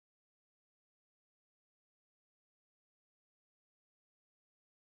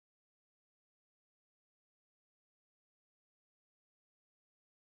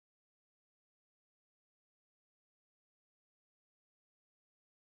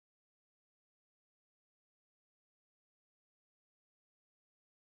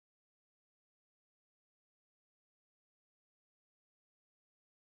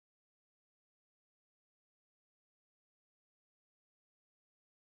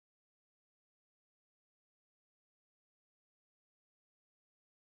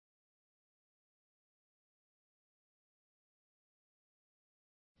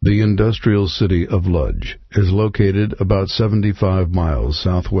The industrial city of Lodz is located about 75 miles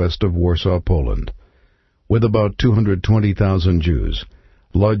southwest of Warsaw, Poland. With about 220,000 Jews,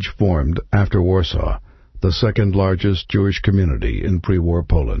 Lodz formed, after Warsaw, the second largest Jewish community in pre-war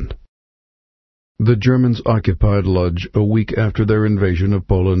Poland. The Germans occupied Lodz a week after their invasion of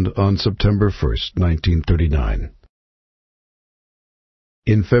Poland on September 1, 1939.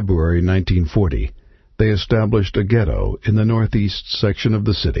 In February 1940, they established a ghetto in the northeast section of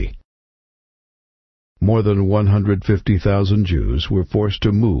the city. More than 150,000 Jews were forced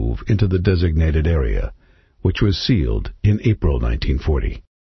to move into the designated area, which was sealed in April 1940.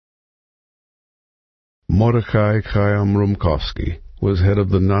 Mordechai Chaim Rumkowski was head of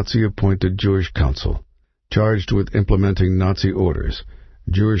the Nazi-appointed Jewish Council. Charged with implementing Nazi orders,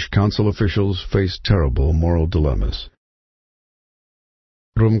 Jewish council officials faced terrible moral dilemmas.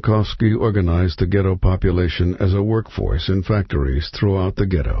 Rumkowski organized the ghetto population as a workforce in factories throughout the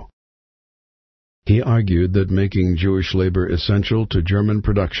ghetto. He argued that making Jewish labor essential to German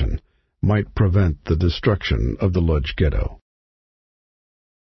production might prevent the destruction of the Lodz Ghetto.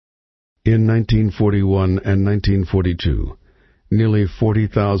 In 1941 and 1942, nearly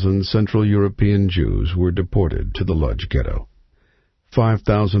 40,000 Central European Jews were deported to the Lodz Ghetto.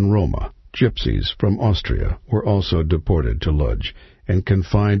 5,000 Roma, Gypsies from Austria, were also deported to Lodz and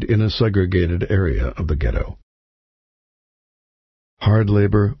confined in a segregated area of the ghetto. Hard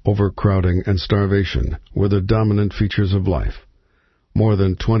labor, overcrowding, and starvation were the dominant features of life. More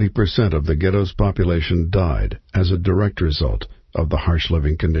than 20% of the ghetto's population died as a direct result of the harsh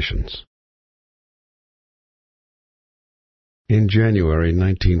living conditions. In January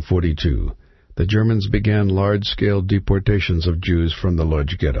 1942, the Germans began large-scale deportations of Jews from the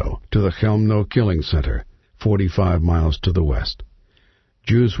Lodz Ghetto to the Chelmno killing center, 45 miles to the west.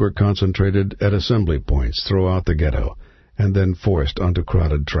 Jews were concentrated at assembly points throughout the ghetto and then forced onto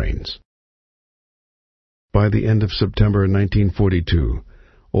crowded trains. By the end of September 1942,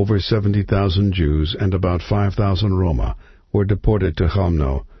 over 70,000 Jews and about 5,000 Roma were deported to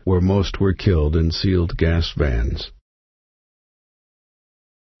Chelmno, where most were killed in sealed gas vans.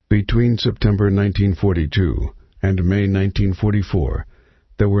 Between September 1942 and May 1944,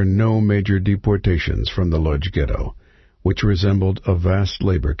 there were no major deportations from the Lodz Ghetto, which resembled a vast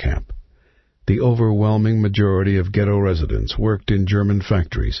labor camp. The overwhelming majority of ghetto residents worked in German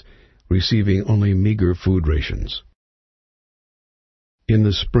factories, receiving only meager food rations. In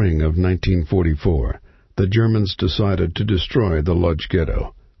the spring of 1944, the Germans decided to destroy the Lodz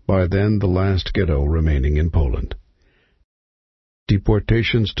Ghetto, by then the last ghetto remaining in Poland.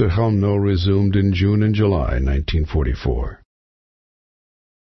 Deportations to Chelmno resumed in June and July 1944.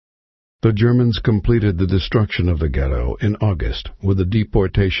 The Germans completed the destruction of the ghetto in August with the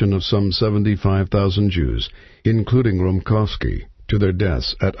deportation of some 75,000 Jews, including Rumkowski, to their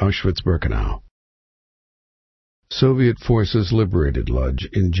deaths at Auschwitz-Birkenau. Soviet forces liberated Lodz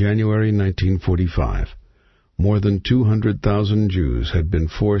in January 1945. More than 200,000 Jews had been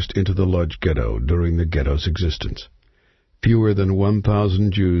forced into the Lodz Ghetto during the ghetto's existence. Fewer than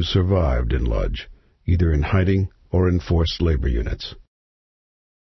 1,000 Jews survived in Lodz, either in hiding or in forced labor units.